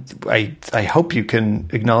mean, I hope you can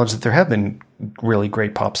acknowledge that there have been really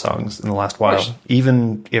great pop songs in the last while,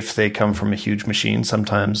 even if they come from a huge machine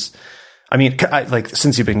sometimes. I mean, like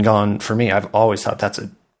Since You've Been Gone, for me, I've always thought that's a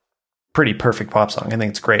pretty perfect pop song. I think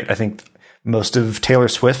it's great. I think most of Taylor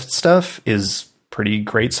Swift stuff is pretty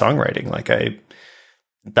great songwriting. Like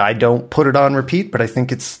I don't put it on repeat, but I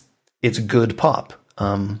think it's good pop.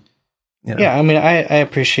 Yeah, I mean, I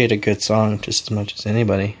appreciate a good song just as much as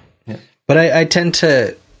anybody. Yeah. But I tend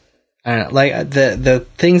to like the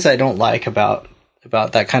things I don't like about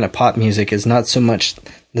that kind of pop music is not so much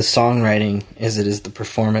the songwriting as it is the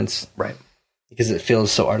performance. Right. Because it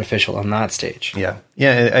feels so artificial on that stage. Yeah.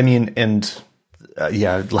 Yeah. I mean, and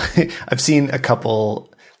I've seen a couple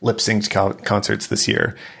lip synced concerts this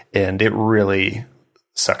year, and it really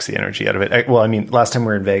sucks the energy out of it. I mean, last time we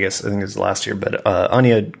were in Vegas, I think it was last year, but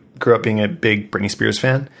Anya grew up being a big Britney Spears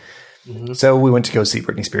fan. Mm-hmm. So we went to go see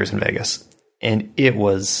Britney Spears in Vegas, and it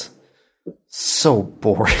was so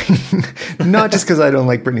boring. Not just because I don't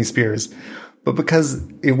like Britney Spears, but because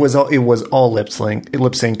it was all lip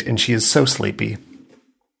synced, and she is so sleepy,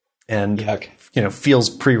 and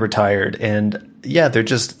feels pre-retired, and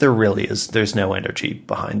there really is. There's no energy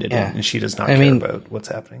behind it, and she does not care about what's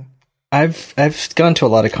happening. I've gone to a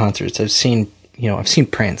lot of concerts. I've seen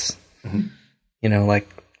Prince. Mm-hmm. Like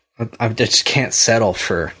I just can't settle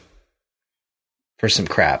for some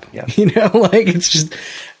crap. Yeah. Like it's just.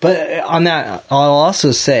 But on that, I'll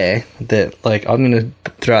also say that, like, I'm going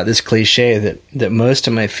to throw out this cliche that most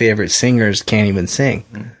of my favorite singers can't even sing.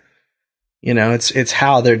 Mm. It's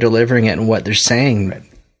how they're delivering it and what they're saying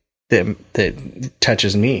that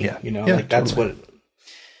touches me. Yeah. Like that's totally.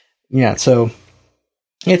 So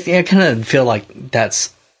I kind of feel like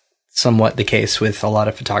that's somewhat the case with a lot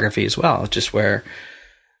of photography as well. Just where,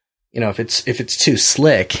 if it's too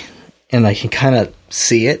slick and I can kind of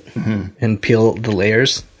see it and peel the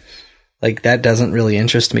layers, like that doesn't really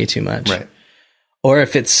interest me too much. Right. Or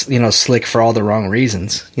if it's, slick for all the wrong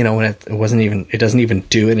reasons, when it doesn't even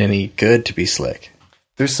do it any good to be slick.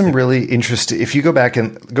 There's some really interesting, if you go back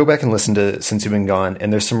and listen to Since You've Been Gone,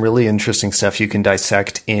 and there's some really interesting stuff you can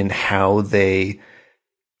dissect in how they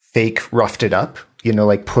fake roughed it up,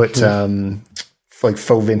 like put like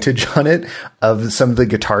faux vintage on it of some of the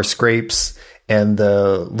guitar scrapes and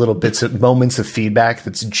the little bits of moments of feedback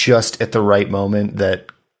that's just at the right moment that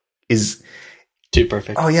is too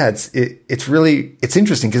perfect. Oh yeah, it's really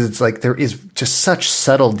interesting because it's like there is just such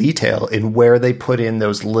subtle detail in where they put in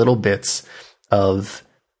those little bits of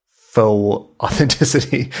faux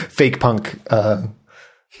authenticity, fake punk.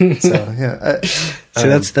 So yeah,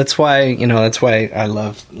 so that's why that's why I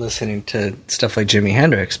love listening to stuff like Jimi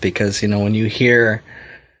Hendrix, because when you hear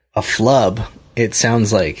a flub, it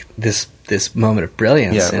sounds like this moment of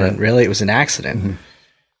brilliance, and really it was an accident.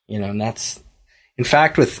 And that's in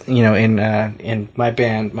fact with in my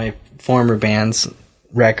band, my former band's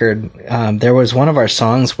record, there was one of our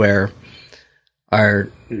songs where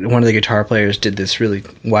one of the guitar players did this really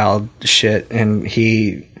wild shit, and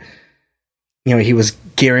he was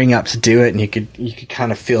gearing up to do it, and you could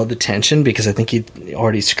kind of feel the tension because I think he'd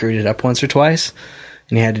already screwed it up once or twice,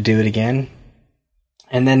 and he had to do it again.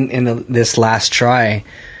 And then in this last try,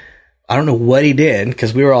 I don't know what he did,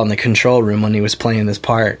 because we were all in the control room when he was playing this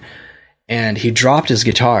part, and he dropped his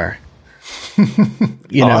guitar.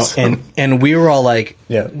 Awesome. and we were all like,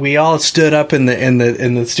 we all stood up in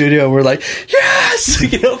the studio. We're like, yes,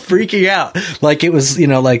 freaking out, like it was,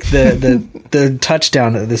 like the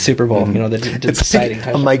touchdown of the Super Bowl. The deciding like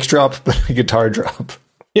touchdown. A mic drop, but a guitar drop.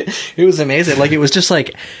 It was amazing. Like it was just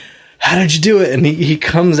like, how did you do it? And he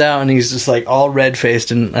comes out and he's just like all red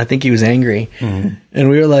faced, and I think he was angry. And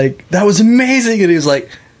we were like, that was amazing. And he was like,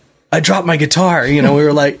 I dropped my guitar. We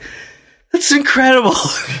were like, that's incredible.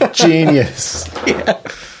 Genius. Yeah.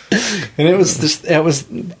 And it was just,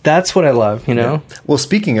 that's what I love, Yeah. Well,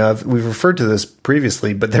 speaking of, we've referred to this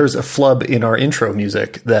previously, but there's a flub in our intro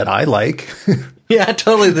music that I like. Yeah,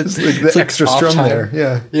 totally. The extra strum there.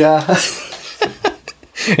 Yeah. Yeah.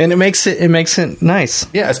 And it makes it nice.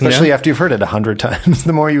 Yeah, especially after you've heard it 100 times.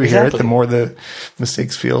 The more you hear it, the more the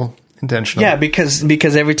mistakes feel intentional. Yeah, because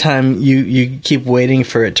every time you keep waiting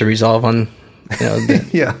for it to resolve on,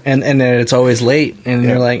 yeah, and then it's always late, and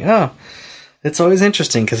you're like, oh, it's always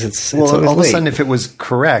interesting because it's always all of late. a sudden, if it was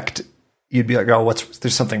correct, you'd be like, oh,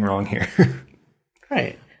 there's something wrong here.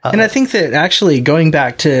 Right. And I think that actually going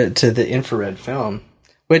back to the infrared film,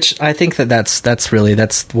 which I think that's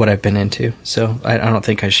what I've been into. So I don't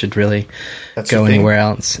think I should really go anywhere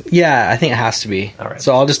else. Yeah, I think it has to be. All right.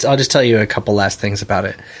 So I'll just tell you a couple last things about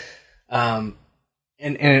it. And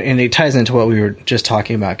it ties into what we were just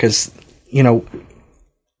talking about, because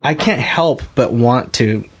I can't help but want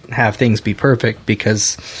to have things be perfect,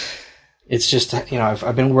 because it's just,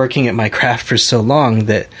 I've been working at my craft for so long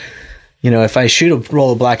that, if I shoot a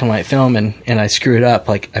roll of black and white film and I screw it up,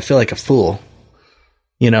 like I feel like a fool,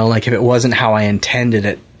 like if it wasn't how I intended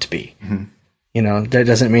it to be, that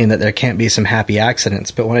doesn't mean that there can't be some happy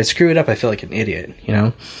accidents, but when I screw it up, I feel like an idiot,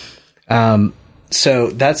 So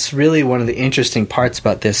that's really one of the interesting parts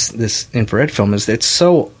about this infrared film, is it's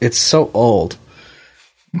so old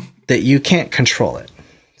that you can't control it.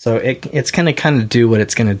 So it's going to kind of do what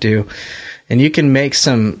it's going to do, and you can make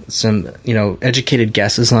some educated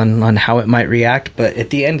guesses on how it might react, but at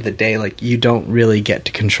the end of the day, like, you don't really get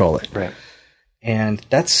to control it. Right. And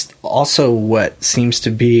that's also what seems to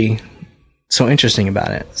be so interesting about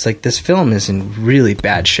it. It's like this film is in really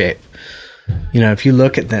bad shape. If you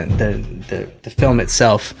look at the film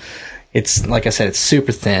itself, it's, like I said, it's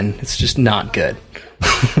super thin. It's just not good.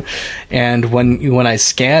 And when I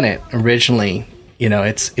scan it originally,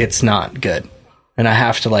 it's not good. And I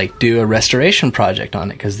have to do a restoration project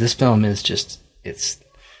on it, because this film is just, it's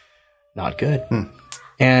not good.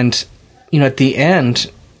 And, at the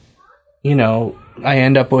end, I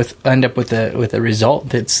end up with a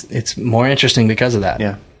result it's more interesting because of that.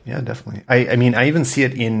 Yeah. Yeah, definitely. I mean, I even see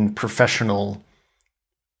it in professional.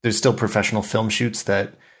 There's still professional film shoots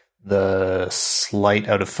that the slight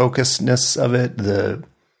out of focusness of it, the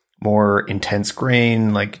more intense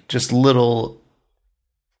grain, like just little.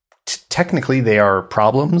 Technically, they are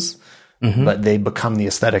problems, but they become the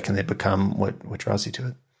aesthetic, and they become what draws you to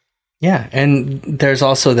it. Yeah, and there's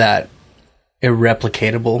also that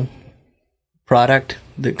irreplicatable product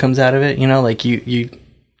that comes out of it. Like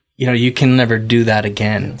you can never do that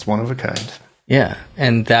again. It's one of a kind. Yeah,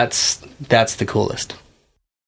 and that's the coolest.